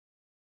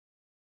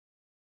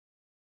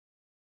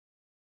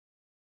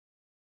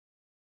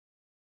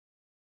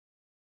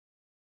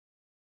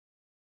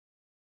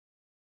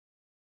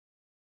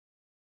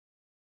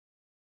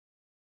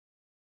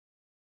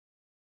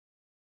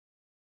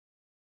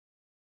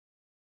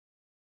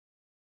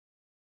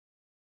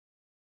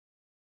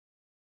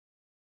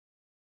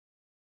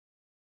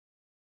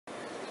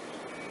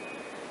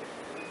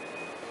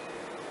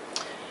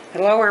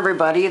Hello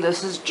everybody,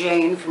 this is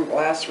Jane from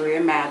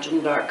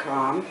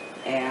glassreimagined.com,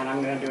 and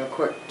I'm going to do a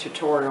quick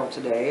tutorial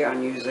today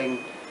on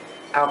using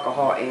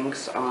alcohol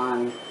inks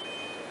on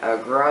a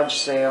garage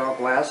sale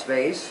glass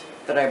vase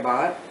that I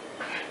bought.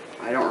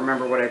 I don't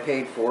remember what I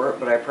paid for it,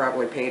 but I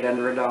probably paid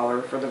under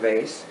 $1 for the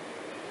vase.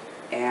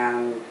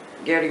 And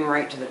getting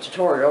right to the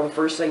tutorial, the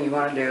first thing you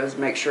want to do is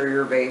make sure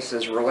your vase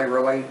is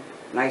really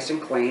nice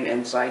and clean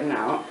inside and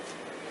out.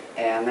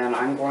 And then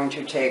I'm going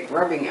to take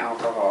rubbing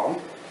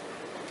alcohol,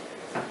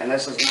 and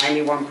this is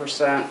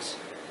 91%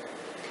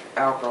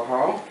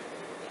 alcohol,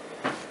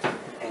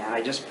 and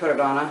I just put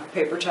it on a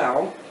paper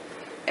towel.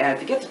 And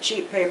if you get the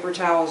cheap paper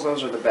towels,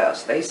 those are the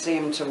best. They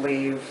seem to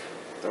leave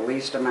the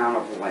least amount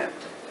of lint.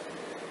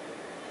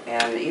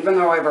 And even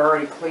though I've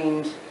already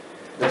cleaned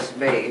this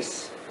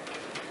vase,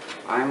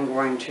 I'm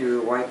going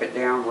to wipe it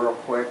down real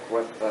quick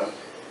with the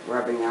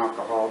rubbing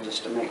alcohol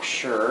just to make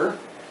sure.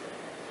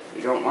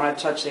 You don't want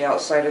to touch the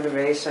outside of the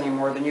vase any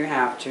more than you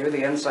have to.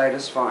 The inside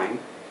is fine.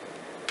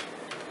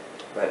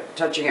 But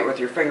touching it with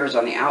your fingers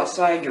on the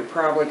outside, you're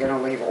probably going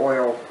to leave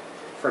oil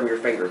from your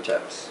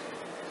fingertips.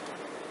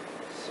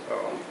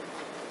 So,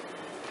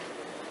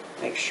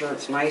 make sure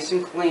it's nice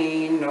and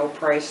clean, no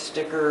price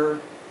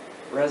sticker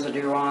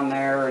residue on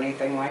there or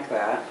anything like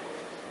that.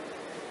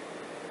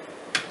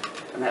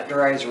 And that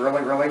dries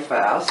really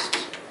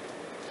fast.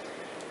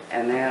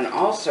 And then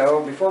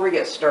also, before we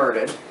get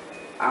started,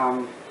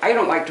 I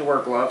don't like to wear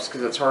gloves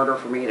because it's harder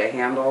for me to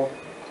handle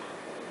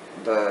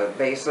the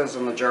vases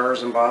and the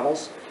jars and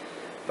bottles.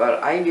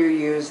 But I do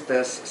use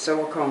this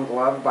silicone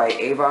glove by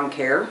Avon,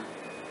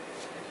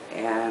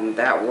 and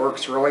that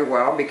works really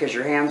well because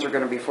your hands are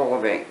going to be full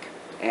of ink,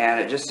 and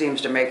it just seems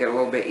to make it a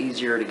little bit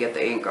easier to get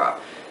the ink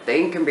off. The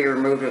ink can be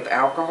removed with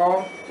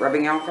alcohol,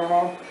 rubbing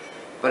alcohol,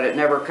 but it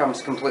never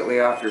comes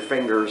completely off your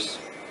fingers,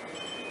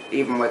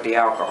 even with the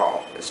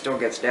alcohol. It still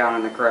gets down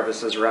in the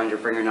crevices around your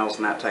fingernails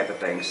and that type of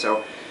thing.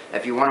 So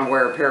if you want to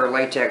wear a pair of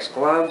latex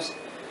gloves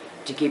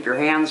to keep your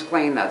hands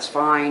clean, that's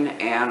fine.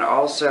 And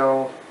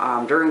also,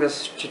 during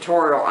this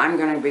tutorial, I'm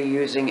going to be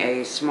using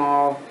a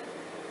small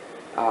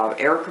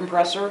air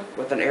compressor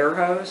with an air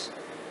hose.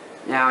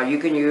 Now, you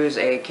can use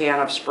a can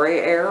of spray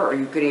air, or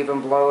you can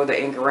even blow the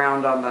ink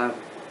around on the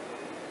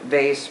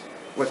vase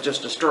with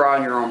just a straw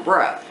in your own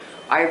breath.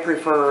 I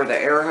prefer the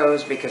air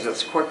hose because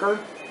it's quicker,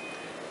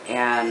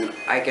 and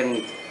I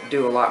can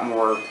do a lot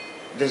more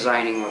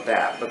designing with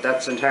that, but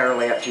that's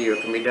entirely up to you.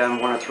 It can be done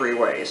one of 3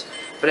 ways.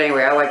 But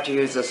anyway, I like to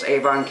use this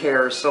Avon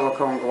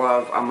silicone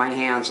glove on my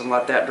hands and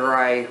let that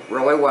dry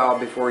really well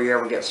before you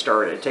ever get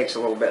started. It takes a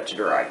little bit to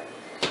dry.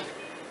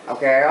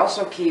 Okay, I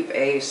also keep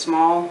a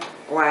small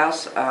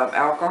glass of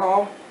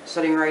alcohol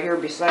sitting right here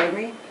beside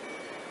me.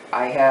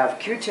 I have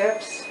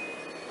Q-tips,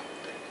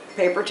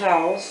 paper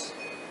towels,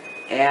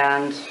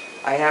 and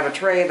I have a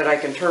tray that I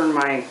can turn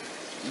my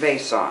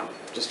vase on.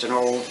 Just an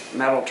old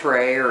metal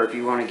tray, or if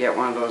you want to get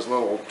one of those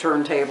little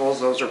turntables,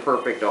 those are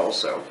perfect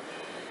also.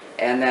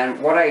 And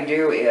then what I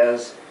do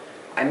is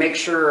I make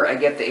sure I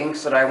get the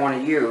inks that I want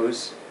to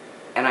use,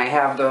 and I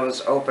have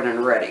those open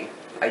and ready.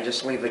 I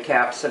just leave the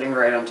cap sitting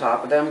right on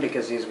top of them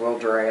because these will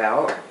dry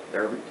out.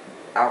 They're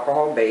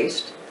alcohol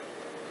based.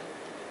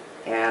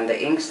 And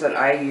the inks that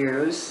I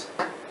use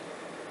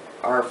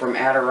are from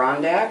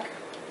Adirondack.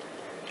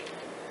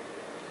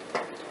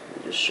 Let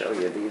me just show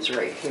you these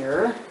right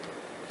here.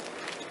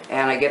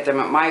 And I get them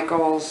at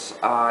Michael's.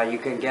 You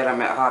can get them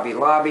at Hobby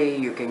Lobby.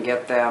 You can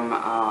get them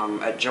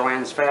at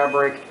Joann's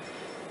Fabric.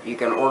 You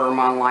can order them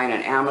online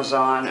on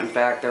Amazon. In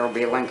fact, there will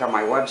be a link on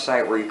my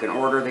website where you can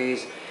order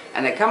these.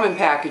 And they come in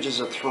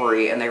packages of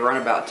 3, and they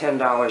run about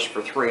 $10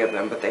 for 3 of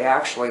them, but they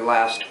actually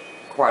last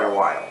quite a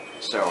while.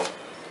 So,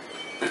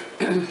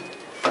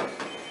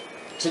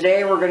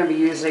 today we're going to be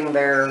using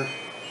their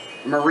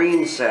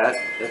Marine set.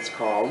 It's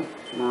called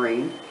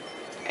Marine.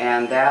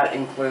 And that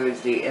includes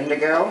the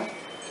Indigo,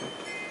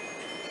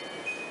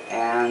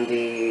 and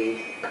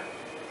the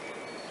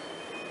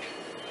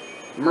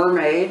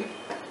Mermaid,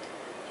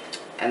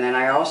 and then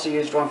I also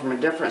used one from a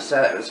different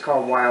set. It was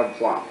called Wild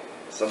Plum.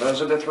 So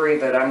those are the 3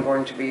 that I'm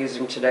going to be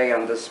using today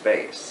on this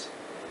vase.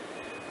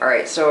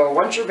 Alright, so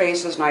once your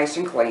vase is nice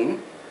and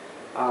clean,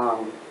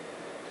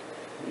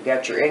 you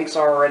got your inks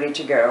all ready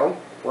to go,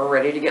 we're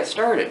ready to get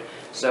started.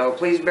 So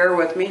please bear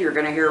with me. You're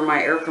going to hear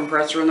my air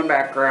compressor in the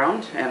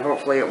background, and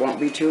hopefully it won't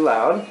be too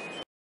loud.